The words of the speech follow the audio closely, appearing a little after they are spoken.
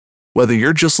Whether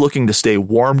you're just looking to stay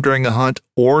warm during a hunt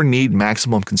or need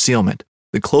maximum concealment,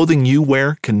 the clothing you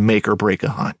wear can make or break a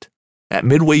hunt. At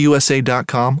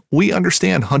MidwayUSA.com, we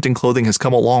understand hunting clothing has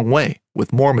come a long way,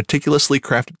 with more meticulously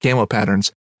crafted camo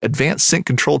patterns, advanced scent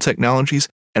control technologies,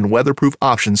 and weatherproof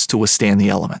options to withstand the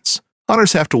elements.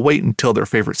 Hunters have to wait until their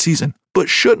favorite season, but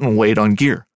shouldn't wait on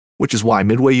gear, which is why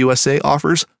Midway USA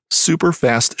offers super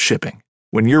fast shipping.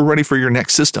 When you're ready for your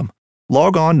next system,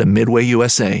 log on to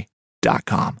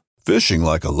MidwayUSA.com. Fishing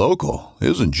like a local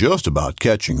isn't just about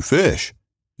catching fish.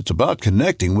 It's about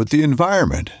connecting with the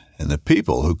environment and the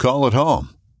people who call it home.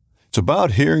 It's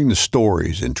about hearing the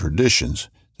stories and traditions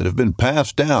that have been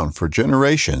passed down for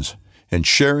generations and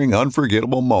sharing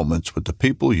unforgettable moments with the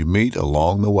people you meet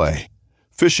along the way.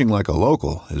 Fishing like a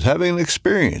local is having an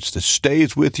experience that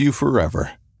stays with you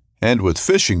forever. And with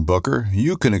Fishing Booker,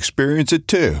 you can experience it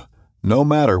too, no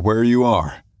matter where you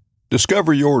are.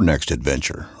 Discover your next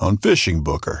adventure on Fishing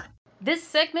Booker. This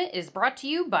segment is brought to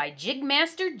you by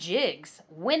Jigmaster Jigs.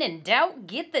 When in doubt,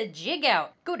 get the jig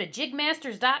out. Go to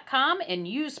jigmasters.com and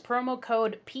use promo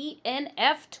code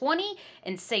PNF20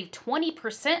 and save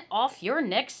 20% off your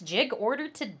next jig order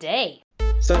today.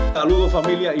 Saludos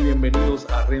familia y bienvenidos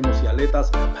a Remos y Aletas,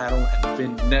 Paddle and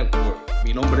Fin Network.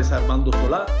 Mi nombre es Armando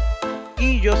Solá.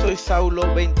 Y yo soy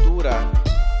Saulo Ventura.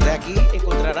 De aquí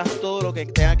encontrarás todo lo que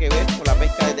tenga que ver con la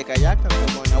pesca desde kayak,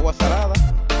 tanto como en agua salada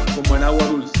como en agua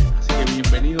dulce. Así que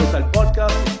bienvenidos al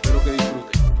podcast y espero que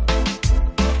disfruten.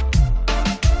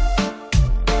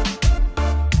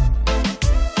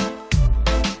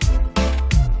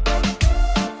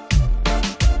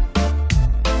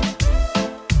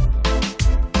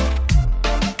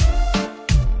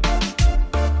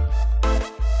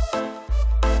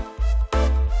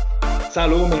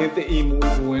 Saludos mi gente y muy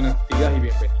buenos días y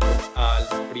bienvenidos al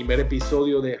primer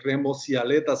episodio de Remos y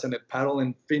Aletas en el Paddle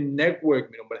and Fin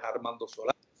Network. Mi nombre es Armando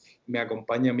Solá. Me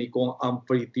acompaña a mí con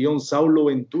anfitrión Saulo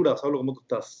Ventura. Saulo, ¿cómo tú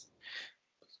estás?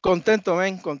 Contento,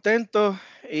 contento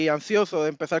y ansioso de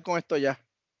empezar con esto ya.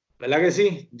 ¿Verdad que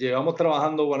sí? Llevamos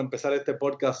trabajando para empezar este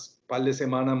podcast un par de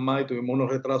semanas más y tuvimos unos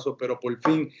retrasos, pero por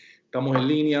fin estamos en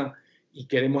línea y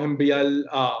queremos enviarle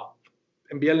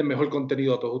mejor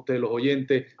contenido a todos ustedes, los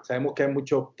oyentes. Sabemos que hay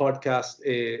muchos podcasts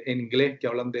en inglés que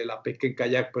hablan de la pesca en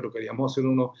kayak, pero queríamos hacer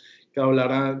uno que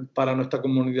hablará para nuestra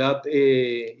comunidad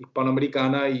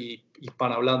hispanoamericana y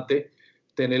hispanohablante,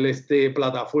 tener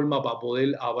plataforma para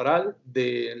poder hablar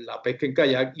de la pesca en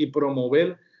kayak y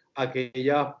promover a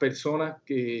aquellas personas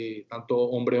que, tanto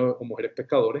hombres o mujeres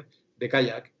pescadores de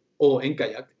kayak, o en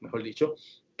kayak, mejor dicho,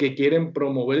 que quieren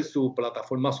promover su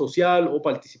plataforma social o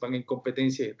participan en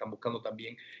competencias y están buscando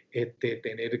también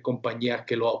tener compañías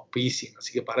que lo auspicien.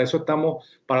 Así que para eso estamos,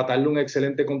 para darle un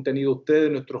excelente contenido a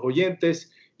ustedes, nuestros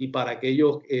oyentes, y para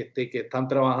aquellos que están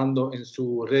trabajando en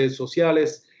sus redes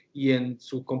sociales y en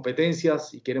sus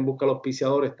competencias y quieren buscar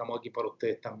auspiciadores, estamos aquí para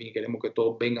ustedes también. Queremos que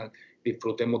todos vengan,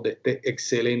 disfrutemos de este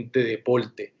excelente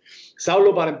deporte.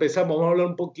 Saulo, para empezar, vamos a hablar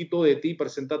un poquito de ti.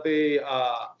 Preséntate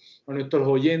a nuestros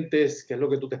oyentes, qué es lo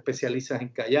que tú te especializas en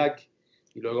kayak,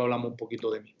 y luego hablamos un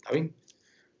poquito de mí. ¿Está bien?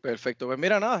 Perfecto. Pues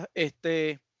mira, nada,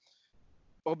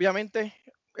 obviamente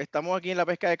estamos aquí en la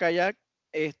pesca de kayak.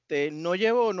 No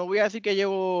voy a decir que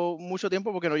llevo mucho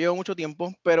tiempo porque no llevo mucho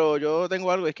tiempo, pero yo tengo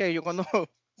algo, es que yo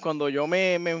cuando yo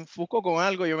me enfusco con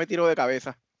algo, yo me tiro de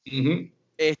cabeza. Uh-huh.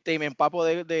 Y me empapo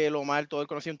de lo mal, todo el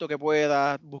conocimiento que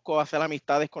pueda, busco hacer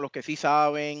amistades con los que sí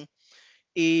saben,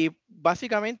 y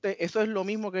básicamente eso es lo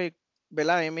mismo que,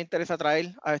 ¿verdad? A mí me interesa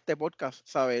traer a este podcast,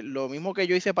 ¿sabes? Lo mismo que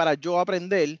yo hice para yo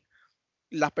aprender,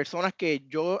 las personas que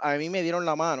a mí me dieron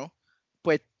la mano,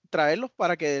 pues traerlos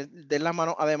para que den la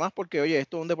mano, además porque, oye,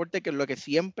 esto es un deporte que es lo que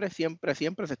siempre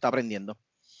se está aprendiendo.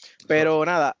 Pero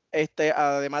nada,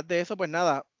 además de eso, pues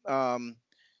nada,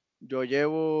 yo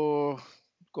llevo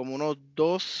como unos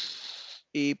 2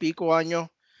 y pico años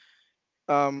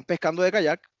pescando de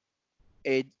kayak.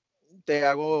 Me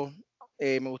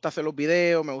gusta hacer los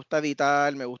videos, me gusta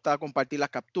editar, me gusta compartir las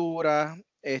capturas,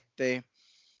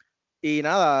 y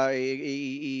nada,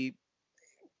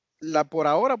 por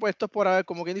ahora, pues esto es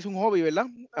como quien dice, un hobby, ¿verdad?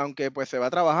 Aunque pues se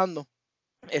va trabajando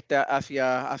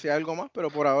hacia algo más, pero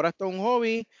por ahora esto es un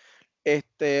hobby,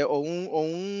 o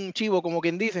un chivo, como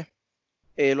quien dice.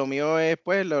 Lo mío es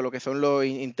pues lo que son los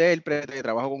intérpretes,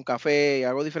 trabajo con café y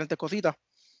hago diferentes cositas.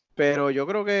 Pero yo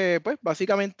creo que pues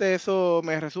básicamente eso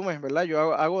me resume, ¿verdad?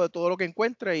 Yo hago de todo lo que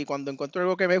encuentre y cuando encuentro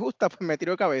algo que me gusta, pues me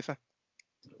tiro de cabeza.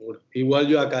 Igual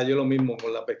yo lo mismo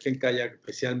con la pesca en kayak,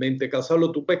 especialmente.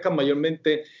 Saulo, tú pescas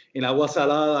mayormente en agua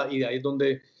salada y de ahí es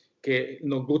donde que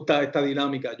nos gusta esta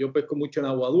dinámica. Yo pesco mucho en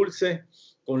agua dulce,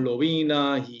 con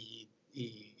lobinas y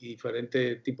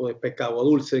diferentes tipos de pesca agua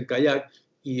dulce en kayak.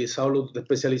 y Saulo te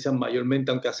especializas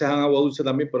mayormente, aunque haces agua dulce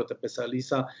también, pero te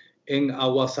especializas en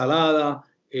agua salada,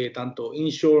 tanto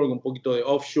inshore, un poquito de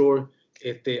offshore,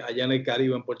 allá en el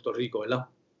Caribe, en Puerto Rico, ¿verdad?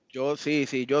 Yo sí,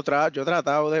 yo he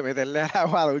tratado de meterle al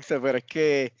agua dulce, pero es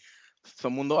que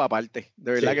son mundos aparte,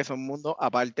 de verdad Sí. que son mundos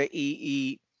aparte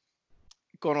y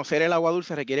conocer el agua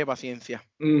dulce requiere paciencia.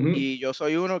 Uh-huh. Y yo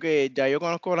soy uno que ya yo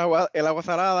conozco el agua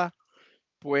salada,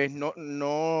 pues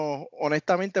no,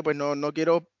 honestamente, pues no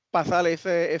quiero pasar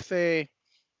ese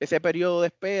periodo de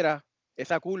espera,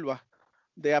 esa curva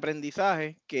de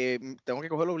aprendizaje que tengo que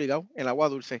cogerlo obligado en el agua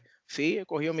dulce. Sí, he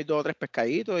cogido mis 2 o 3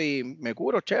 pescaditos y me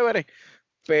curo, chévere,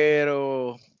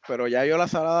 pero ya yo la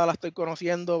salada la estoy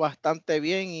conociendo bastante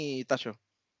bien y tacho,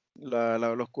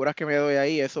 los curas que me doy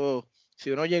ahí, eso, si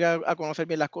uno llega a conocer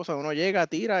bien las cosas, uno llega,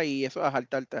 tira y eso es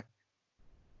saltarte.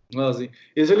 No, sí.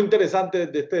 Y eso es lo interesante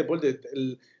de este deporte.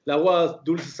 El agua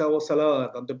dulce, agua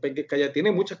salada, tanto en pesca que allá,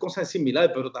 tiene muchas cosas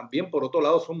similares, pero también por otro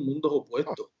lado son mundos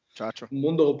opuestos. Chacho.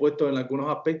 Mundos opuestos en algunos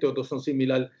aspectos, otros son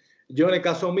similares. Yo en el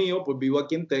caso mío, pues vivo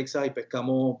aquí en Texas y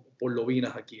pescamos por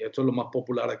lobinas aquí. Esto es lo más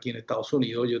popular aquí en Estados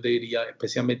Unidos. Yo te diría,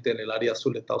 especialmente en el área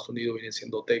sur de Estados Unidos, viene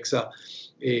siendo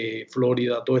Texas,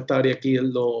 Florida, toda esta área aquí es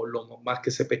lo más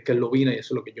que se pesca en lobina y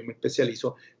eso es lo que yo me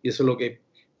especializo y eso es lo que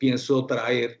pienso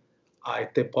traer a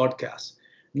este podcast.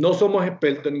 No somos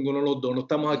expertos en ninguno de los dos, no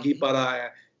estamos aquí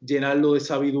para llenarlo de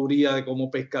sabiduría de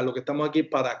cómo pescar, lo que estamos aquí es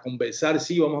para conversar,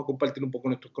 sí, vamos a compartir un poco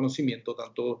nuestros conocimientos,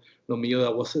 tanto los míos de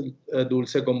agua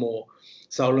dulce como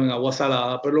Saulo en agua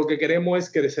salada, pero lo que queremos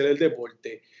es crecer el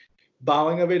deporte.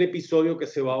 Van a haber episodios que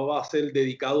se va a hacer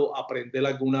dedicado a aprender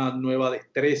alguna nueva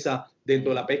destreza dentro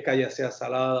de la pesca, ya sea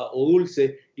salada o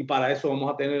dulce, y para eso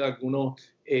vamos a tener algunos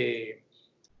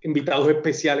invitados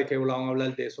especiales que van a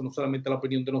hablar de eso, no solamente la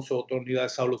opinión de nosotros ni de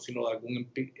Saulo, sino de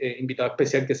algún invitado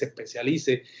especial que se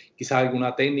especialice, quizás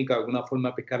alguna técnica, alguna forma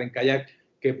de pescar en kayak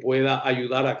que pueda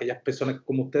ayudar a aquellas personas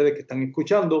como ustedes que están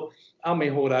escuchando a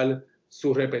mejorar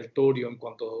su repertorio en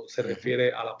cuanto se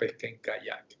refiere a la pesca en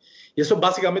kayak. Y eso es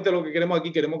básicamente lo que queremos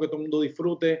aquí, queremos que todo el mundo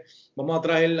disfrute. Vamos a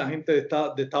traer a la gente de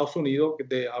Estados Unidos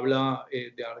que habla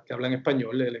en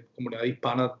español, de la comunidad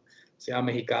hispana, sea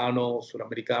mexicano,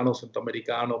 suramericano,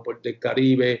 centroamericano, del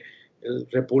Caribe,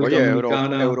 República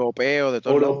Dominicana, europeo,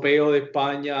 de de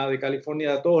España, de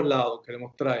California, de todos lados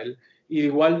queremos traer. Y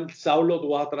igual, Saulo, tú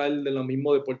vas a traer de lo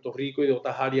mismo de Puerto Rico y de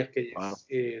otras áreas que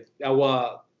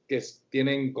agua que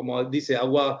tienen, como dice,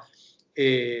 agua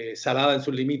salada en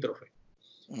sus limítrofes.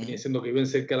 Viene siendo que viven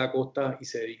cerca de la costa y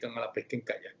se dedican a la pesca en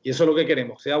kayak. Y eso es lo que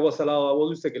queremos, sea agua salada o agua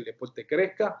dulce, que el deporte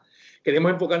crezca.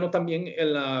 Queremos enfocarnos también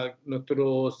en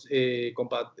nuestros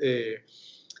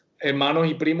hermanos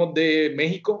y primos de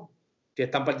México que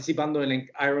están participando en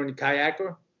el Iron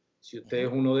Kayaker. Si usted es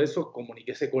uno de esos,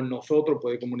 comuníquese con nosotros,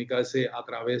 puede comunicarse a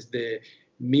través de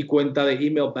mi cuenta de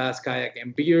email, Bass Kayak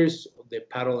and Beers, de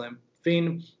Paddle and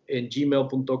Fin, en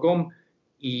gmail.com,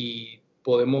 y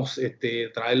podemos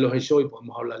traerlos al show y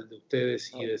podemos hablar de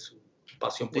ustedes y de su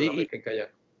pasión por la pesca en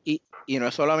kayak. Y no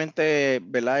es solamente,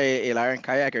 ¿verdad?, el Iron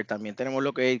Kayaker, también tenemos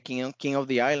lo que es King of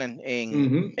the Island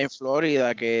en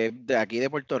Florida, que de aquí de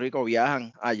Puerto Rico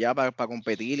viajan allá para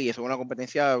competir y eso es una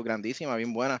competencia grandísima,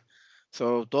 bien buena.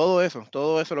 Todo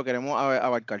eso lo queremos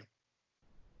abarcar.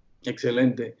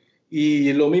 Excelente.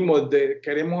 Y lo mismo,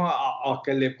 queremos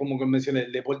que, como mencioné,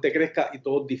 el deporte crezca y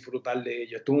todos disfrutar de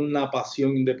ello. Esto es una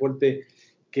pasión, un deporte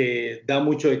que da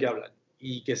mucho de qué hablar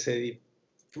y que si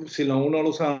uno lo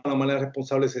usa de una manera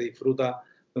responsable se disfruta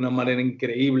de una manera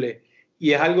increíble.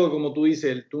 Y es algo, como tú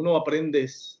dices, tú no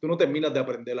terminas de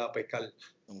aprender a pescar,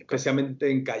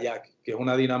 especialmente en kayak, que es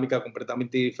una dinámica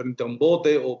completamente diferente a un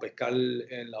bote o pescar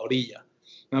en la orilla.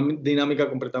 Una dinámica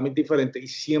completamente diferente y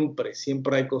siempre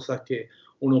hay cosas que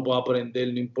uno puede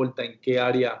aprender, no importa en qué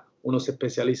área uno se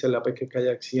especializa en la pesca en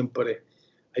kayak, siempre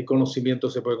hay conocimiento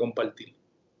que se puede compartir.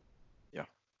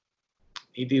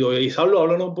 Y Saulo,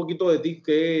 háblanos un poquito de ti,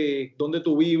 dónde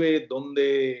tú vives,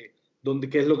 qué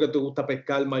es lo que te gusta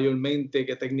pescar mayormente,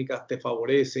 qué técnicas te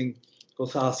favorecen,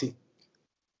 cosas así.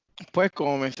 Pues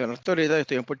como mencionaste ahorita,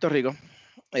 estoy en Puerto Rico.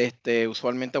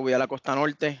 Usualmente voy a la costa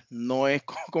norte, no es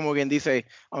como quien dice,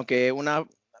 aunque es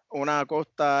una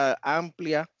costa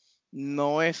amplia,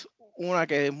 no es una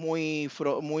que es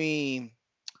no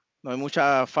hay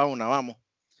mucha fauna, vamos.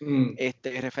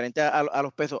 Referente a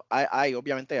los pesos,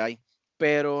 obviamente hay,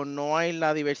 pero no hay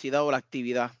la diversidad o la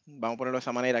actividad, vamos a ponerlo de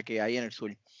esa manera, que hay en el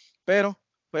sur. Pero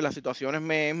pues las situaciones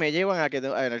me llevan a que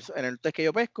en el test que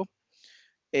yo pesco,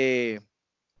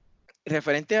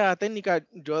 referente a técnica,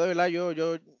 yo de verdad, yo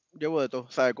llevo de todo,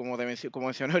 ¿sabes? Como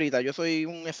mencioné ahorita, yo soy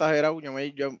un exagerado, yo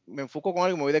me enfoco con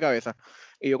algo y me voy de cabeza.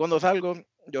 Y yo cuando salgo,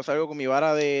 yo salgo con mi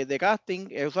vara de casting,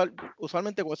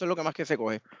 usualmente con eso es lo que más que se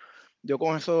coge. Yo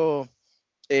con eso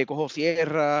cojo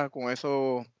sierra, con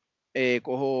eso he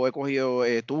cogido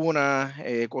tuna,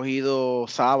 he cogido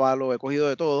sábalo, he cogido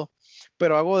de todo,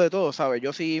 pero hago de todo, ¿sabes?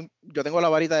 Yo tengo la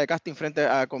varita de casting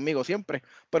conmigo siempre,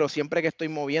 pero siempre que estoy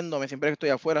moviéndome, siempre que estoy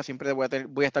afuera, siempre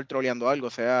voy a estar troleando algo,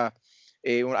 sea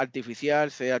un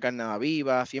artificial, sea carnada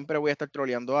viva, siempre voy a estar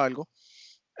troleando algo.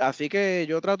 Así que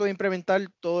yo trato de implementar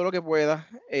todo lo que pueda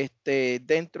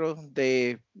dentro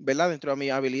 ¿verdad? Dentro de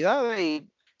mis habilidades, y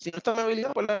si no está mi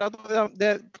habilidad, pues la trato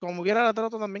como quiera la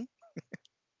trato también.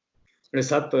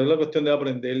 Exacto, es la cuestión de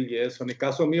aprender y eso. En el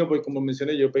caso mío, pues como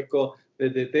mencioné, yo pesco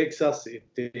desde Texas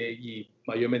y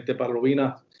mayormente para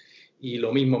lobinas, y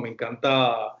lo mismo, me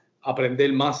encanta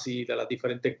aprender más y de las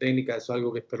diferentes técnicas, eso es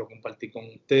algo que espero compartir con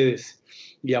ustedes.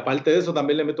 Y aparte de eso,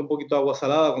 también le meto un poquito de agua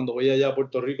salada cuando voy allá a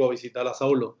Puerto Rico a visitar a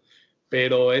Saulo.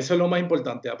 Pero eso es lo más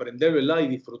importante, aprender, ¿verdad? Y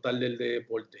disfrutar del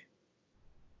deporte.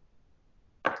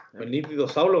 Pues nítido,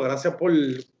 Saulo, gracias por...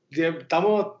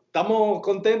 Estamos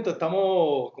contentos,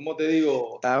 estamos, ¿cómo te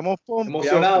digo? Estábamos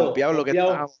Emocionados. pompeados lo que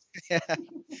estábamos.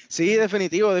 Sí,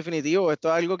 definitivo. Esto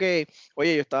es algo que,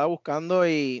 oye, yo estaba buscando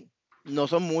y no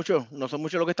son muchos los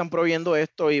que están proviendo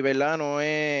esto, y verdad, no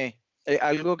es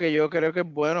algo que yo creo que es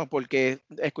bueno, porque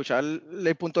escuchar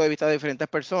el punto de vista de diferentes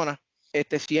personas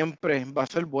siempre va a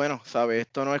ser bueno, ¿sabes?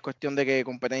 Esto no es cuestión de que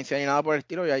competencia ni nada por el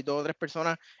estilo, y hay 2 o 3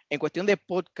 personas. En cuestión de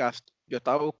podcast, yo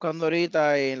estaba buscando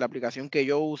ahorita en la aplicación que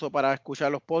yo uso para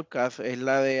escuchar los podcasts, es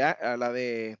la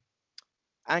de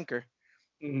Anchor,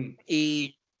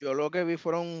 y yo lo que vi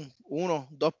fueron 1,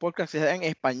 2 podcasts en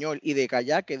español, y de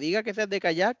kayak, que diga que sea de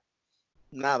kayak,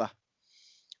 nada.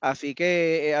 Así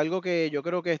que es algo que yo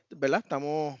creo que, ¿verdad?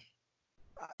 Estamos...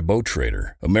 Boat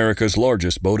Trader, America's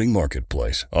largest boating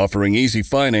marketplace, offering easy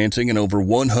financing and over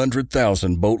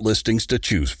 100,000 boat listings to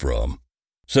choose from.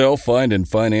 Sell, find, and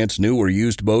finance new or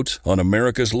used boats on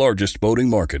America's largest boating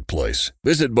marketplace.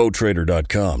 Visit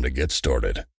BoatTrader.com to get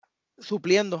started.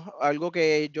 Supliendo algo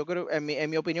que yo creo, en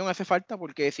mi opinión, hace falta,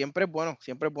 porque siempre es bueno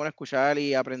escuchar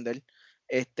y aprender.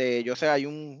 Yo sé, hay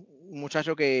un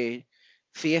muchacho que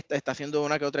sí está haciendo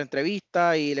una que otra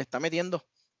entrevista y le está metiendo,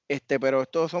 pero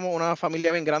todos somos una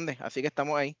familia bien grande, así que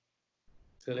estamos ahí.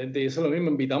 Excelente, y eso es lo mismo,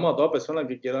 invitamos a toda persona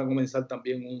que quiera comenzar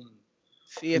también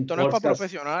Sí, esto no es para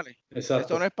profesionales. Exacto.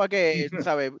 Esto no es para que,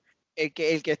 ¿sabes? El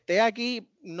que esté aquí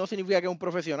no significa que es un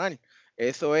profesional.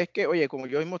 Eso es que, oye, como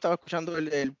yo mismo estaba escuchando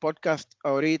el podcast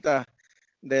ahorita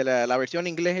de la versión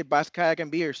inglés, el Bass Kayak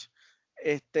and Beers,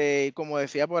 como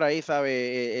decía por ahí,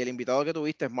 ¿sabes? El invitado que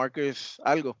tuviste, Marcus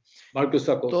algo. Marcus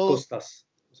Costas.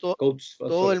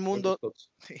 Todo el mundo,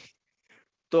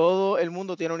 todo el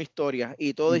mundo tiene una historia,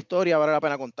 y toda historia vale la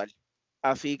pena contar.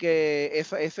 Así que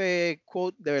ese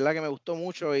quote de verdad que me gustó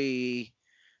mucho y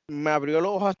me abrió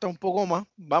los ojos hasta un poco más.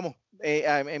 Vamos,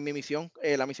 en mi misión,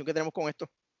 la misión que tenemos con esto.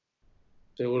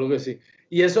 Seguro que sí.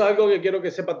 Y eso es algo que quiero que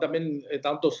sepan también.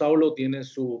 Tanto Saulo tiene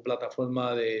su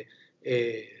plataforma de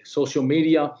social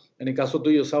media. En el caso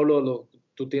tuyo, Saulo,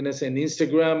 tú tienes en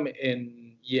Instagram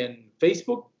y en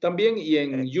Facebook también, y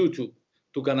en YouTube.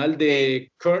 Tu canal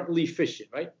de Currently Fishing,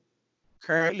 ¿right?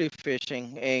 Currently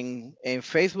Fishing. En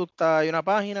Facebook hay una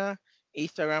página.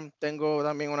 Instagram tengo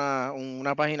también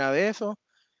una página de eso.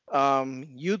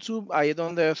 YouTube, ahí es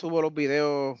donde subo los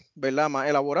videos, ¿verdad? Más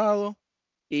elaborados.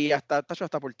 Y hasta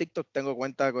por TikTok tengo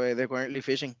cuenta de Currently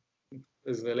Fishing.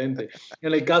 Excelente.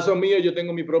 En el caso mío, yo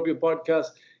tengo mi propio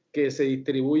podcast que se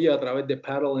distribuye a través de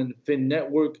Paddle and Fin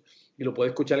Network, y lo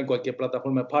puedes escuchar en cualquier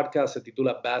plataforma de podcast. Se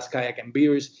titula Bass, Kayak and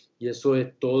Beers, y eso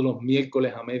es todos los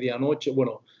miércoles a medianoche.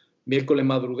 Bueno, miércoles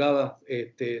madrugada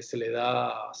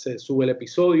se sube el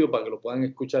episodio para que lo puedan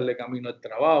escuchar de camino al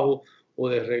trabajo o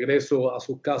de regreso a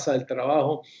sus casas del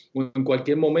trabajo, o en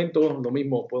cualquier momento. Lo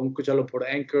mismo, pueden escucharlo por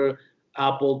Anchor,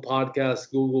 Apple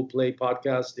Podcasts, Google Play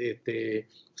Podcasts,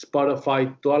 Spotify,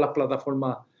 todas las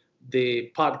plataformas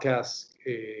de podcasts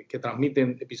que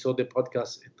transmiten episodios de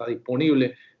podcast está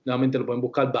disponible. Nuevamente lo pueden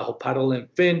buscar bajo Paddle and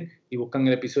Fin y buscan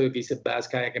el episodio que dice Bass,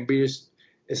 Kayak and Beers.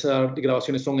 Esas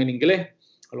grabaciones son en inglés,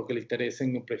 a los que les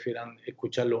interesen o prefieran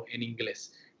escucharlo en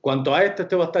inglés. Cuanto a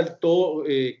este va a estar todo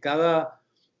cada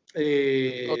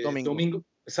domingo.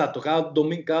 Exacto, cada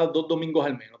 2 domingos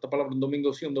al mes. Otra palabra, un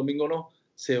domingo sí, un domingo no.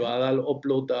 Se va a dar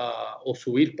upload o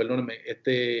subir, perdónenme,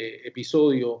 este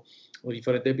episodio o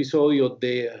diferentes episodios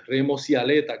de Remos y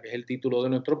Aletas, que es el título de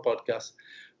nuestro podcast,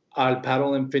 al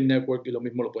Paddle and Fin Network, y lo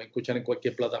mismo lo pueden escuchar en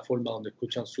cualquier plataforma donde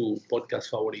escuchan su podcast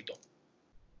favorito.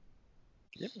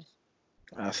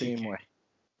 Así mismo es.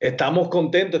 Estamos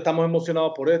contentos, estamos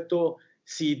emocionados por esto.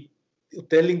 Si a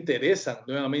ustedes les interesan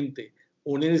nuevamente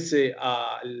unirse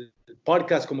al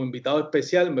podcast como invitado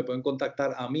especial, me pueden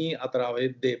contactar a mí a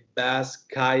través de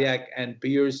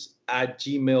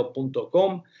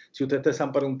basskayakandbeers@gmail.com. Si ustedes te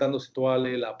están preguntando si esto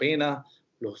vale la pena,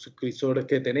 los suscriptores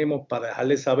que tenemos, para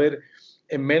dejarles saber,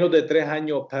 en menos de 3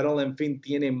 años, Paddle and Fin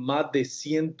tiene más de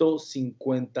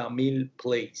 150,000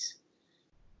 plays.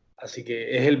 Así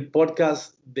que es el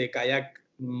podcast de kayak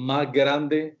más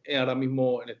grande ahora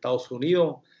mismo en Estados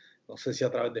Unidos. No sé si a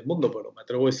través del mundo, pero me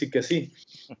atrevo a decir que sí.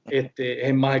 Es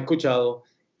el más escuchado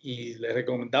y les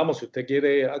recomendamos, si usted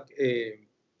quiere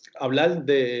hablar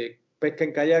de pesca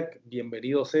en kayak,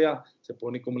 bienvenido sea. Se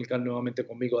pueden comunicar nuevamente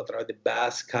conmigo a través de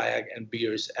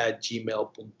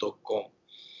basskayakandbeers@gmail.com.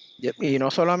 Y no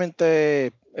solamente,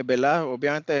 es verdad,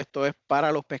 obviamente esto es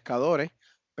para los pescadores,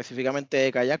 específicamente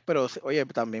de kayak, pero oye,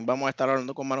 también vamos a estar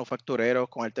hablando con manufactureros,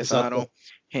 con artesanos, Exacto.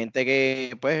 gente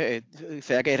que pues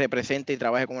sea que represente y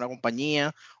trabaje con una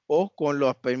compañía o con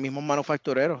los mismos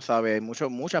manufactureros, ¿sabes? Hay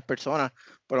muchas personas,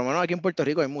 por lo menos aquí en Puerto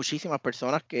Rico hay muchísimas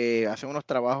personas que hacen unos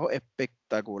trabajos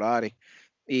espectaculares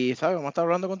y, ¿sabes? Vamos a estar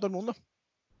hablando con todo el mundo.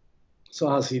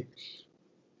 Eso es así.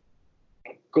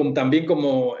 También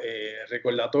como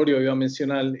recordatorio iba a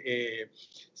mencionar,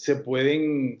 se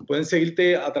pueden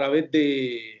seguirte a través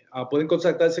de, pueden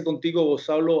contactarse contigo,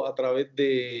 Gonzalo, a través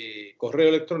de correo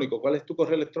electrónico. ¿Cuál es tu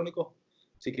correo electrónico?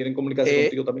 Si quieren comunicarse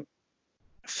contigo también.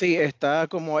 Sí, está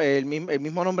como el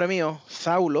mismo nombre mío,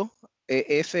 Saulo,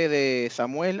 S de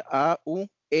Samuel,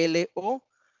 A-U-L-O,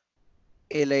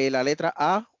 la letra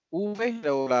A, V,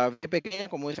 o la V pequeña,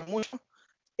 como dicen muchos,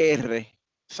 R,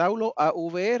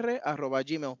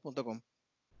 sauloavr@gmail.com.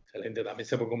 Excelente, también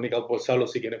se puede comunicar por Saulo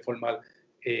si quieren formar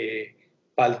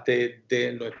parte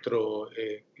de nuestro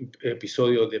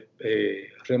episodio de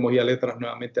Remos y Aletas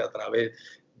nuevamente a través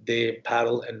de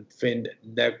Paddle and Fin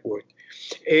Network.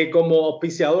 Como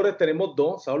auspiciadores tenemos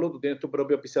 2. Saulo, tú tienes tu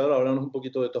propio auspiciador. Háblanos un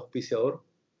poquito de tu auspiciador.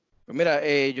 Pues mira,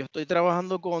 yo estoy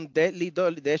trabajando con Deadly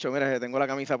Dolly. De hecho, mira, tengo la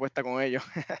camisa puesta con ellos.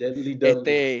 Deadly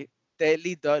Dolly.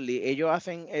 Deadly Dolly. Ellos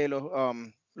hacen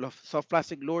los soft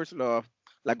plastic lures,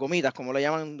 las gomitas, como le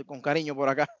llaman con cariño por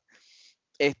acá.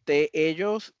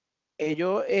 Ellos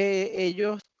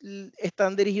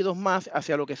están dirigidos más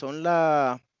hacia lo que son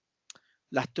las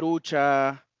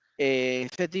truchas,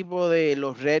 ese tipo de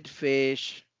los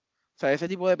redfish, o sea, ese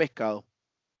tipo de pescado.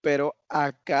 Pero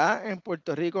acá en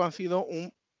Puerto Rico han sido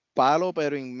un palo,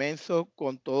 pero inmenso,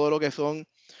 con todo lo que son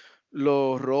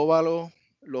los róbalos,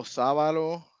 los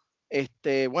sábalos.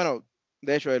 Bueno,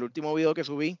 de hecho, el último video que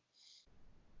subí,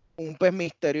 un pez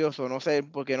misterioso, no sé,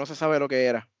 porque no se sabe lo que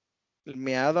era.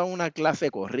 Me ha dado una clase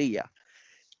de corrida,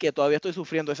 que todavía estoy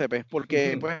sufriendo ese pez,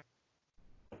 porque pues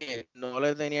no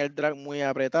le tenía el drag muy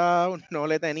apretado, no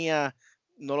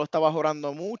lo estaba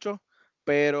jorando mucho,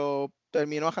 pero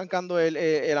terminó arrancando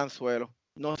el anzuelo.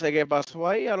 No sé qué pasó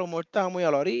ahí, a lo mejor estaba muy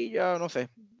a la orilla, no sé.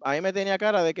 Ahí me tenía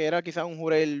cara de que era quizás un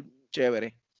jurel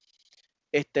chévere.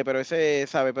 Pero ese,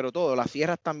 ¿sabe? Pero todo, las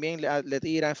sierras también le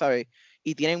tiran, ¿sabe?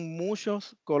 Y tienen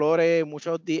muchos colores,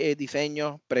 muchos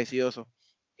diseños preciosos.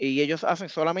 Y ellos hacen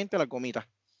solamente la comita.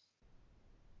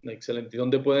 Excelente. ¿Y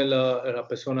dónde pueden las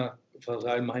personas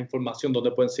saber más información?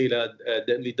 ¿Dónde pueden seguir a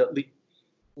Deadly Dudley?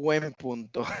 Buen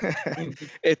punto.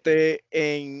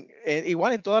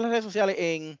 Igual en todas las redes sociales,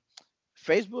 en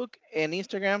Facebook, en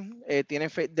Instagram,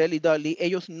 tienen Deadly Dudley.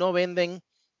 Ellos no venden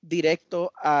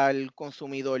directo al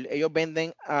consumidor, ellos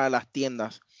venden a las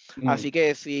tiendas. Así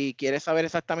que si quieres saber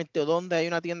exactamente dónde hay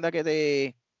una tienda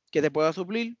que te pueda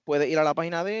suplir, puedes ir a la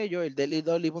página de ellos, el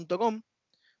deadlydudley.com.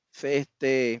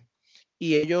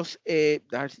 Y ellos,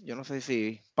 yo no sé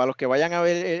si, para los que vayan a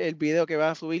ver el video que va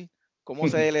a subir, cómo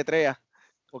se deletrea,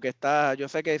 porque yo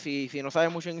sé que si no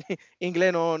sabes mucho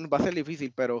inglés no va a ser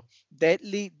difícil, pero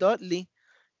Deadly Dudley,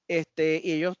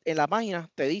 y ellos en la página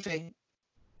te dicen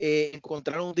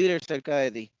encontrar un dealer cerca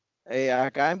de ti.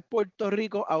 Acá en Puerto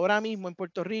Rico, ahora mismo en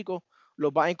Puerto Rico,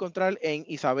 los vas a encontrar en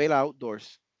Isabela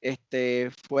Outdoors.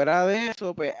 Fuera de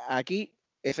eso, pues aquí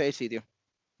ese es el sitio.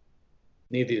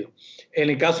 Nítido. En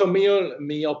el caso mío,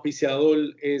 mi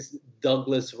auspiciador es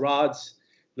Douglas Rods.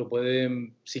 Lo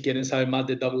pueden, si quieren saber más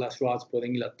de Douglas Rods,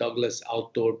 pueden ir a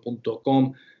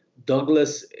douglasoutdoor.com.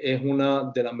 Douglas es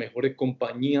una de las mejores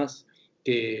compañías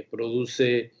que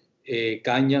produce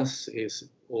cañas,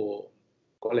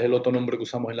 ¿cuál es el otro nombre que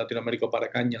usamos en Latinoamérica para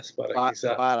cañas?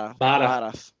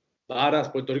 Varas.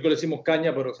 Puerto Rico le decimos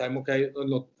caña, pero sabemos que hay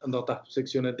en otras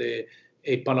secciones de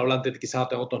hispanohablantes quizás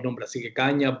tengan otros nombres. Así que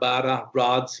caña, varas,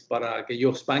 rods, para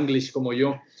aquellos spanglish como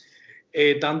yo.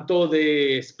 Tanto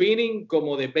de spinning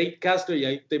como de baitcaster, y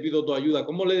ahí te pido tu ayuda.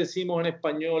 ¿Cómo le decimos en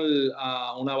español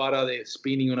a una vara de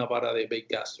spinning y una vara de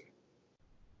baitcaster?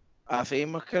 Así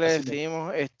mismo es que le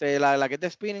decimos, la que es de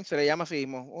spinning se le llama así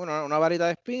mismo, una varita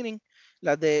de spinning.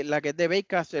 La que es de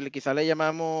baitcaster quizás le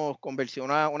llamamos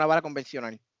una vara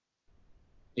convencional.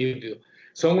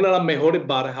 Son una de las mejores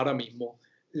varas ahora mismo.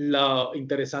 Lo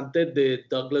interesante de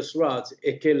Douglas Rods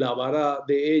es que la vara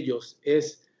de ellos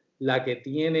es la que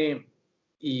tiene,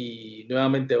 y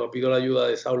nuevamente pido la ayuda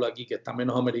de Saulo aquí, que está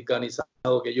menos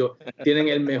americanizado que yo, tienen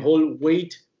el mejor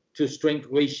weight to strength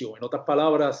ratio. En otras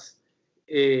palabras,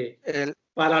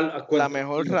 la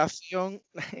mejor ración,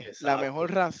 la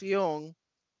mejor ración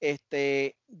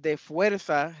de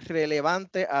fuerza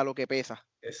relevante a lo que pesa.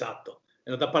 Exacto.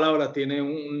 En otras palabras, tiene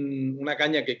una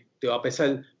caña que te va a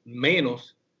pesar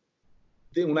menos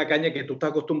de una caña que tú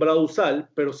estás acostumbrado a usar,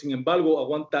 pero sin embargo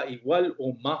aguanta igual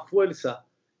o más fuerza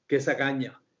que esa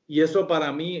caña. Y eso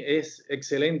para mí es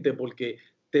excelente porque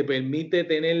te permite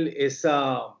tener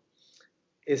esa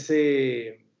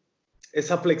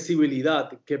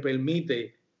flexibilidad que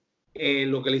permite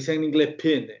lo que le dicen en inglés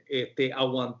pin,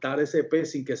 aguantar ese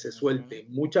pez sin que se suelte.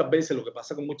 Muchas veces lo que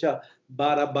pasa con muchas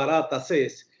varas baratas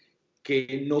es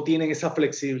que no tienen esa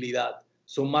flexibilidad,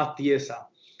 son más tiesas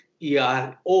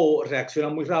o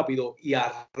reaccionan muy rápido y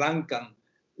arrancan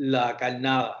la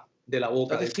carnada de la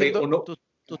boca del pez.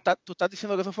 ¿Tú estás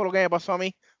diciendo que eso fue lo que me pasó a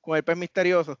mí con el pez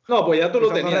misterioso? No, pues ya tú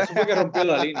lo tenías, eso fue que rompió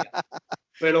la línea.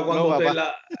 Pero cuando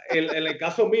en el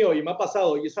caso mío, y me ha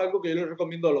pasado, y eso es algo que yo les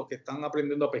recomiendo a los que están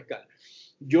aprendiendo a pescar.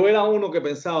 Yo era uno que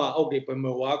pensaba, ok, pues me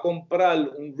voy a comprar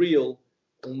un reel,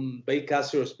 un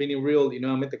baitcaster o spinning reel, y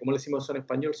nuevamente, ¿cómo le decimos eso en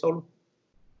español, Saulo?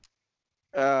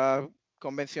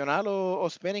 ¿Convencional o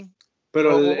spinning?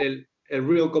 Pero el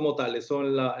reel como tal, eso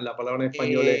en la palabra en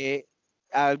español es...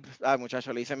 Al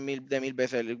muchacho le dicen mil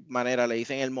veces manera, le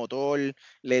dicen el motor,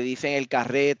 le dicen el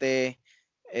carrete,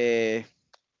 le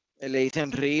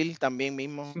dicen reel también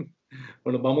mismo.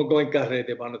 Bueno, vamos con el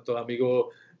carrete para nuestros amigos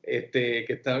que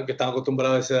están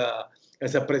acostumbrados a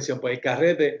esa expresión. Pues el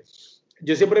carrete,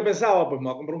 yo siempre pensaba, pues me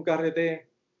voy a comprar un carrete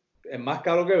el más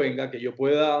caro que venga, que yo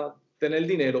pueda tener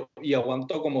dinero y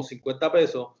aguanto como 50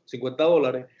 pesos,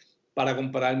 $50 para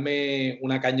comprarme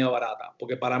una caña barata.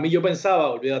 Porque para mí yo pensaba,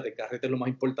 olvídate, el carrete es lo más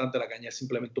importante, la caña es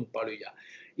simplemente un palo y ya.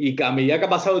 Y a medida que ha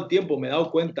pasado el tiempo me he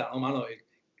dado cuenta, no, mano,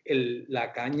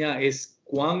 la caña es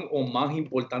cuán o más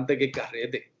importante que el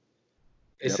carrete.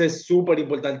 Eso es súper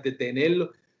importante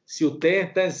tenerlo. Si usted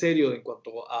está en serio en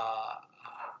cuanto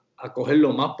a coger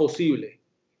lo más posible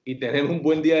y tener un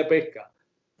buen día de pesca,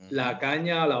 la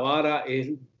caña, la vara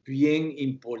es bien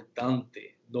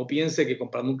importante. No piense que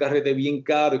comprando un carrete bien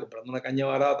caro y comprando una caña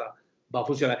barata va a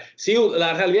funcionar. Sí,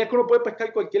 la realidad es que uno puede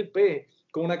pescar cualquier pez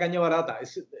con una caña barata.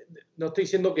 No estoy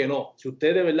diciendo que no. Si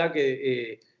usted de verdad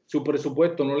que su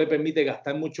presupuesto no le permite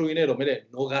gastar mucho dinero, mire,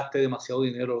 no gaste demasiado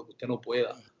dinero lo que usted no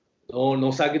pueda.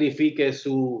 No sacrifique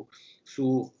su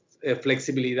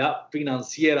flexibilidad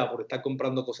financiera por estar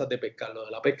comprando cosas de pescar. Lo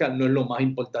de la pesca no es lo más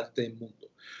importante del mundo.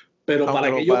 Pero para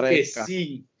aquellos que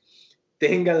sí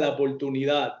tengan la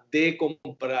oportunidad de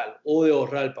comprar o de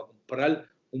ahorrar para comprar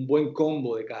un buen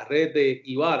combo de carrete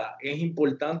y vara, es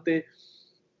importante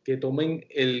que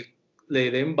le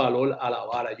den valor a la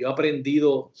vara. Yo he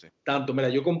aprendido tanto. Mira,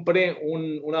 yo compré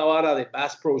una vara de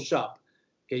Bass Pro Shop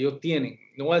que ellos tienen.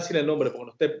 No voy a decir el nombre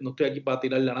porque no estoy aquí para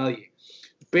tirarle a nadie.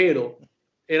 Pero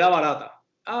era barata.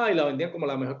 Y la vendían como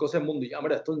la mejor cosa del mundo. Y ya,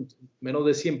 mira, esto en menos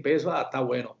de 100 pesos, está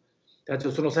bueno.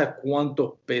 Eso no sabes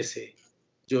cuántos peces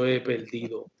yo he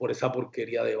perdido por esa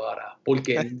porquería de vara.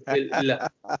 Porque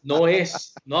no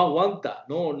aguanta,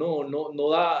 no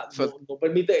da, no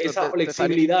permite esa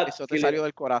flexibilidad. Eso te salió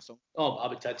del corazón. No,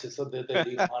 muchachos, eso te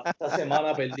digo, man. Esta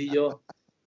semana perdí yo.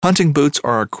 Hunting boots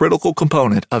are a critical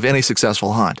component of any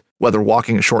successful hunt. Whether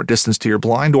walking a short distance to your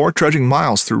blind or trudging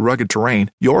miles through rugged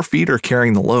terrain, your feet are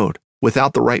carrying the load.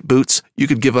 Without the right boots, you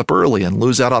could give up early and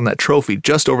lose out on that trophy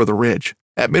just over the ridge.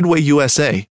 At Midway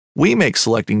USA, we make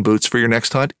selecting boots for your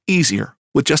next hunt easier.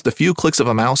 With just a few clicks of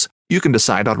a mouse, you can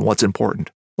decide on what's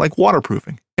important, like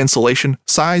waterproofing, insulation,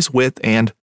 size, width,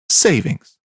 and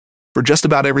savings. For just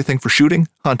about everything for shooting,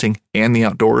 hunting, and the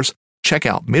outdoors, check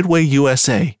out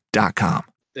midwayusa.com.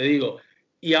 Te digo,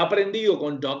 y he aprendido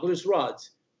con Douglas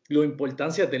Rods la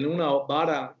importancia de tener una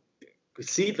vara que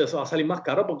sí te va a salir más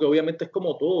caro porque obviamente es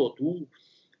como todo,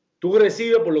 tú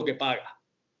recibes por lo que pagas.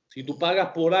 Si tú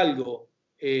pagas por algo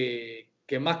que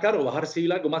es más caro, vas a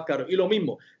recibir algo más caro. Y lo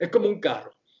mismo, es como un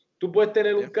carro. Tú puedes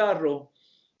tener un carro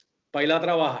para ir a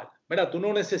trabajar. Mira, tú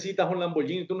no necesitas un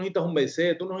Lamborghini, tú no necesitas un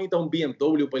Mercedes, tú no necesitas un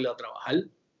BMW para ir a trabajar.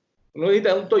 No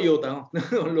necesitas un Toyota,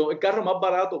 ¿no? El carro más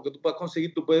barato que tú puedas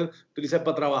conseguir, tú puedes utilizar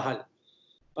para trabajar.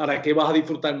 ¿Para qué vas a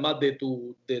disfrutar más de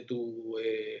tu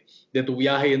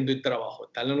viaje yendo y trabajo?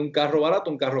 Estar en un carro barato,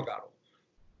 un carro caro.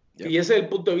 Y ese es el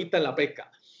punto de vista en la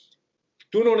pesca.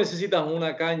 Tú no necesitas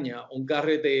una caña, un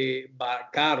carrete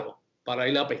caro para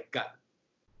ir a pescar,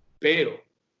 pero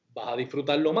vas a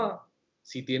disfrutarlo más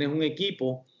si tienes un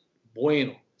equipo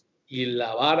bueno. Y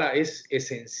la vara es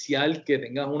esencial, que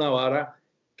tengas una vara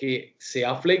que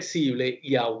sea flexible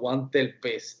y aguante el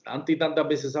pez. Tantas y tantas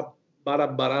veces esas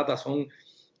varas baratas son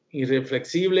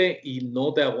irreflexibles y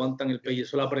no te aguantan el pez. Y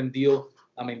eso lo he aprendido,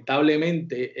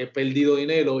 lamentablemente, he perdido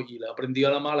dinero y lo he aprendido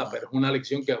a la mala, pero es una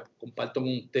lección que comparto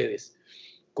con ustedes.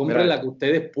 Compren la que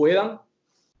ustedes puedan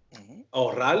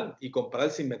ahorrar y comprar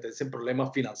sin meterse en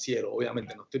problemas financieros.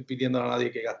 Obviamente, no estoy pidiendo a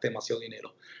nadie que gaste demasiado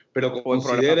dinero, pero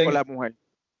consideren... con la mujer.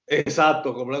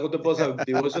 Exacto, comprar con tu esposa, el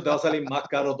divorcio te va a salir más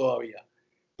caro todavía.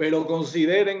 Pero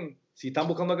consideren, si están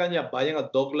buscando cañas, vayan a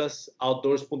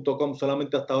douglasoutdoors.com,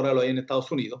 solamente hasta ahora lo hay en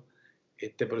Estados Unidos.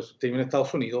 Pero si usted vive en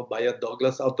Estados Unidos, vaya a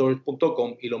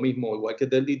douglasoutdoors.com y lo mismo, igual que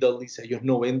Dudley Dudley's, ellos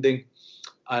no venden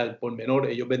al por menor,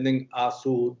 ellos venden a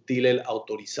su dealer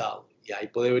autorizado y ahí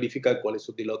puede verificar cuál es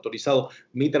su dealer autorizado.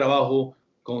 Mi trabajo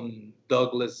con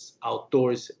Douglas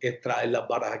Outdoors es traer las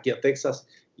varas aquí a Texas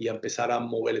y a empezar a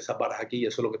mover esas varas aquí, y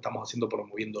eso es lo que estamos haciendo,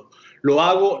 promoviéndolo. Lo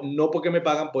hago no porque me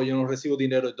pagan, porque yo no recibo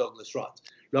dinero de Douglas Rods.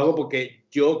 Lo hago porque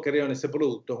yo creo en ese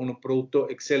producto, es un producto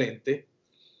excelente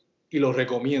y lo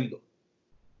recomiendo.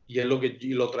 Y es lo que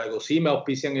yo lo traigo. Sí, me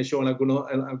auspician el show en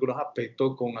algunos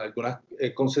aspectos, con algunas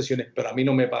concesiones, pero a mí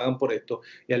no me pagan por esto.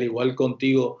 Y al igual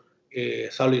contigo,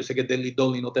 Saulo, yo sé que Dudley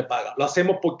Dudley no te paga. Lo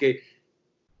hacemos porque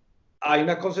hay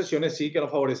unas concesiones, sí, que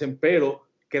nos favorecen, pero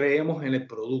creemos en el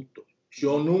producto.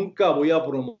 Yo nunca voy a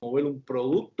promover un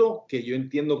producto que yo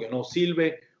entiendo que no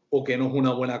sirve o que no es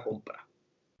una buena compra.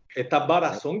 Estas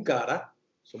varas son caras,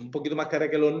 son un poquito más caras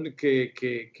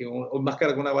más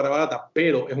caras que una vara barata,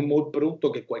 pero es un buen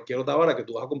producto que cualquier otra vara que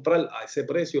tú vas a comprar a ese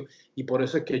precio, y por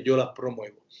eso es que yo las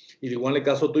promuevo. Y igual en el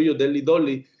caso tuyo, Dudley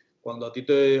Dudley, cuando a ti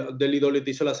Dudley Dudley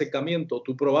te hizo el acercamiento,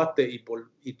 tú probaste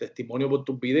y testimonio por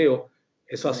tus videos,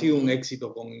 eso ha sido un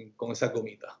éxito con esa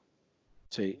gomita.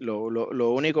 Sí,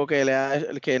 lo único que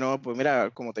que no, pues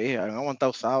mira, como te dije, han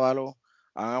aguantado sábalo,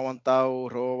 han aguantado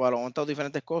róbalo, han aguantado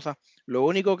diferentes cosas. Lo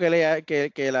único que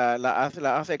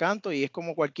la hace canto, y es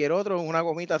como cualquier otro, es una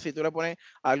gomita. Si tú le pones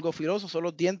algo filoso, son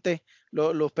los dientes,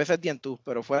 los peces dientús,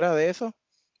 pero fuera de eso,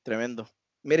 tremendo.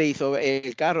 Mire, y sobre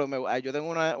el carro, yo tengo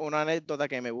una anécdota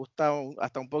que me gusta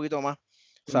hasta un poquito más,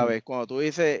 ¿sabes? Cuando tú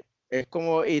dices, es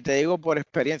como, y te digo por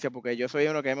experiencia, porque yo soy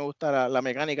uno que me gusta la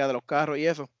mecánica de los carros y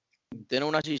eso. Tiene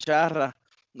una chicharra,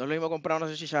 no es lo mismo comprar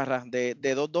una chicharra de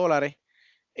 $2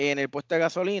 en el puesto de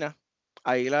gasolina,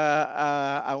 a ir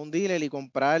a un dealer y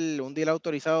comprar un dealer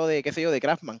autorizado de, qué sé yo, de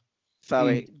Craftsman,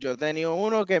 ¿sabes? Yo he tenido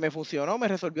uno que me funcionó, me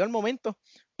resolvió al momento,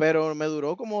 pero me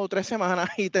duró como 3 semanas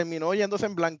y terminó yéndose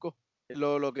en blanco.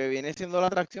 Lo que viene siendo la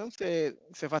tracción se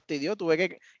fastidió, tuve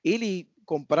que ir y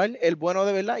comprar el bueno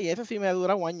de verdad, y ese sí me ha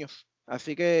durado años.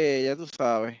 Así que ya tú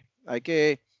sabes, no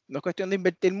es cuestión de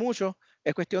invertir mucho,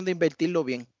 es cuestión de invertirlo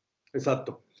bien.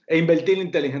 Exacto. E invertir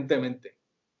inteligentemente.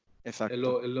 Exacto.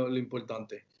 Es lo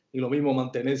importante. Y lo mismo,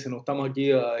 mantenerse. No estamos aquí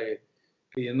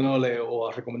pidiéndole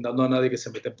o recomendando a nadie que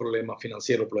se meta en problemas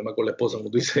financieros, problemas con la esposa,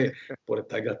 como tú dices, por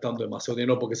estar gastando demasiado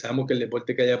dinero, porque sabemos que el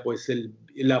deporte que haya puede ser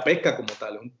la pesca como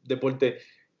tal, es un deporte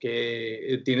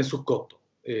que tiene sus costos.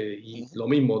 Y lo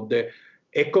mismo,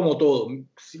 es como todo.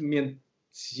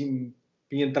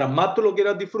 Mientras más tú lo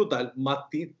quieras disfrutar, más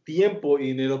tiempo y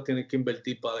dinero tienes que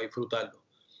invertir para disfrutarlo.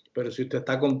 Pero si usted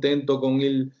está contento con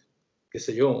ir, qué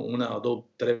sé yo, 1, 2,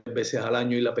 3 veces al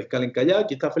año ir a pescar en kayak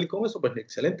y está feliz con eso, pues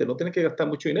excelente, no tienes que gastar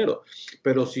mucho dinero.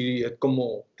 Pero si es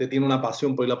como te tiene una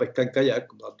pasión por ir a pescar en kayak,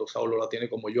 tanto Saulo la tiene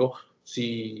como yo,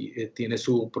 si tiene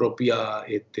su propia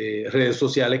redes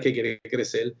sociales que quiere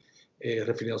crecer,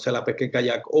 refiriéndose a la pesca en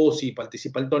kayak, o si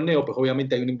participa en torneo, pues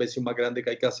obviamente hay una inversión más grande que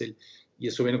hay que hacer, y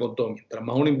eso viene con todo. Mientras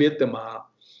más uno invierte, más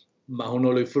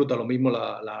uno lo disfruta. Lo mismo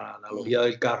la analogía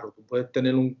del carro. Tú puedes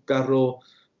tener un carro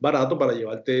barato para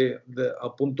llevarte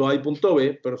a punto A y punto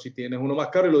B, pero si tienes uno más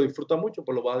caro y lo disfrutas mucho,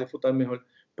 pues lo vas a disfrutar mejor.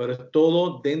 Pero es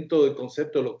todo dentro del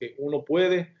concepto de lo que uno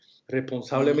puede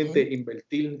responsablemente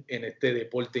invertir en este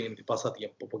deporte y en este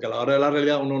pasatiempo, porque a la hora de la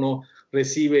realidad uno no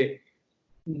recibe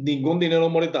ningún dinero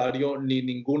monetario ni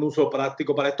ningún uso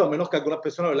práctico para esto, a menos que algunas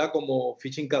personas, ¿verdad?, como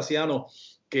Fishing Casiano,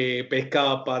 que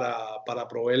pesca para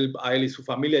proveer a él y su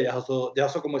familia, ya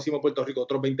eso como decimos en Puerto Rico,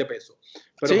 otros 20 pesos.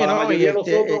 Pero sí, para no, la mayoría de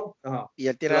nosotros, y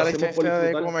él tiene la licencia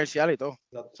de comercial y todo.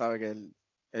 Exacto. Sabe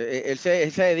que él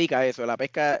se dedica a eso, la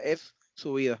pesca es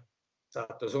su vida.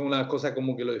 Exacto, eso es una cosa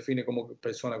como que lo define como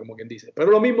persona, como quien dice.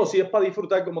 Pero lo mismo, si es para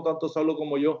disfrutar, como tanto Saulo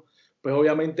como yo, pues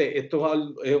obviamente esto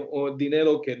es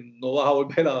dinero que no vas a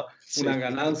volver a una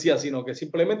ganancia, sino que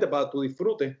simplemente para tu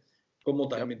disfrute. como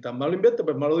tal. Mientras más lo invierte,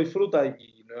 pues más lo disfruta.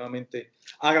 Y nuevamente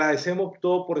agradecemos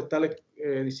todo por estar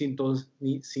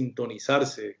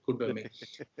sintonizarse, discúlpenme,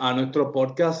 a nuestro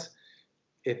podcast.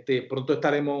 Pronto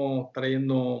estaremos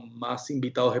trayendo más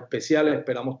invitados especiales.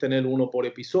 Esperamos tener uno por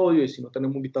episodio, y si no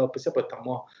tenemos invitado especial, pues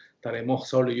estaremos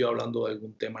Saulo y yo hablando de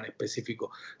algún tema en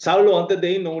específico. Saulo, antes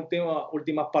de irnos,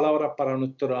 últimas palabras para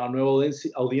nuestra nueva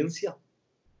audiencia.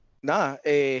 Nada,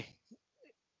 de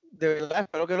verdad,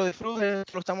 espero que lo disfruten.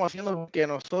 Lo estamos haciendo porque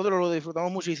nosotros lo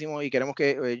disfrutamos muchísimo y queremos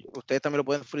que ustedes también lo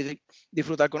puedan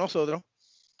disfrutar con nosotros.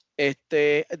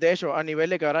 De hecho, a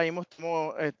nivel de que ahora mismo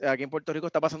estamos, aquí en Puerto Rico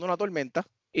está pasando una tormenta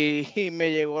y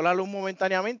me llegó la luz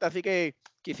momentáneamente, así que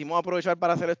quisimos aprovechar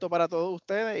para hacer esto para todos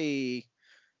ustedes y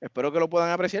espero que lo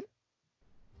puedan apreciar.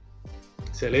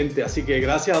 Excelente, así que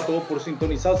gracias a todos por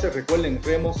sintonizarse. Recuerden,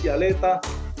 Remos y Aletas,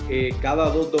 cada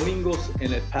 2 domingos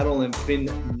en el Paddle and Fin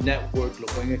Network. Lo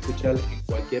pueden escuchar en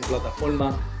cualquier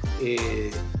plataforma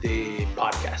de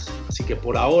podcast. Así que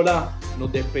por ahora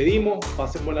nos despedimos.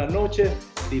 Pasen buenas noches,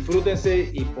 disfrútense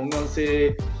y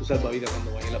pónganse su salvavidas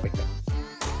cuando vayan a pescar.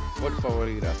 Por favor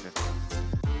y gracias.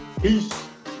 Peace.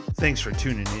 Thanks for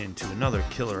tuning in to another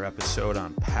killer episode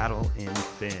on Paddle and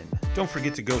Fin. Don't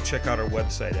forget to go check out our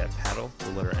website at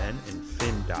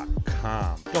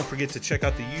paddle_and_fin.com. Don't forget to check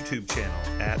out the YouTube channel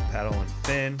at Paddle and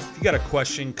Fin. If you got a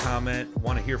question, comment,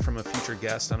 want to hear from a future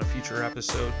guest on a future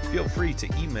episode, feel free to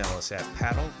email us at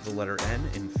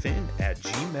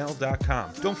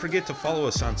paddle_and_fin@gmail.com. Don't forget to follow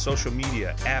us on social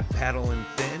media at Paddle and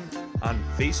Fin on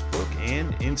Facebook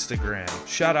and Instagram.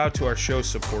 Shout out to our show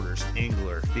supporters,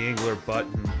 Angler. The Angler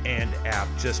button and app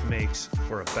just makes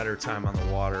for a better time on the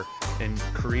water and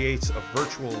creates a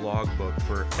virtual logbook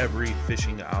for every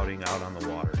fishing outing out on the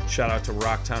water. Shout out to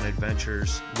Rocktown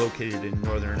Adventures, located in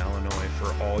northern Illinois,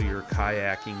 for all your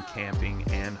kayaking, camping,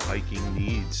 and hiking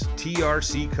needs.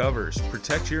 TRC Covers,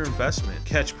 protect your investment.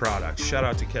 Catch Products, shout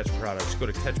out to Catch Products. Go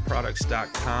to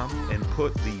catchproducts.com and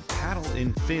put the Paddle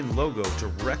and Fin logo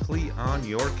directly on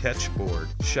your catch board.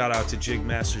 Shout out to Jig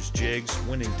Masters Jigs.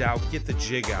 When in doubt, get the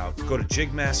jig out. Go to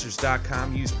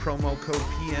jigmasters.com, use promo code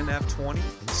PNF20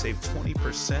 and save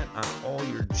 20% on all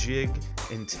your jig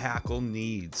and tackle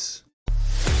needs.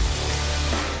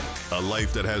 A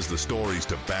life that has the stories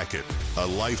to back it. A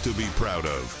life to be proud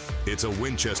of. It's a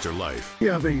Winchester life.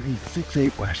 Yeah, baby.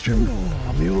 6'8" Western.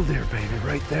 Oh, mule deer, baby,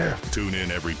 right there. Tune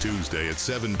in every Tuesday at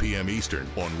 7 p.m. Eastern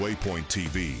on Waypoint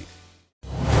TV.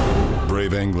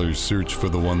 Brave anglers search for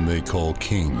the one they call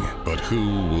king, but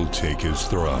who will take his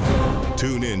throne?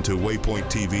 Tune in to Waypoint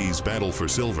TV's Battle for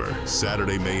Silver,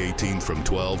 Saturday, May 18th from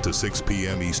 12 to 6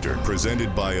 p.m. Eastern,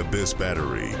 presented by Abyss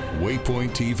Battery.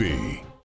 Waypoint TV.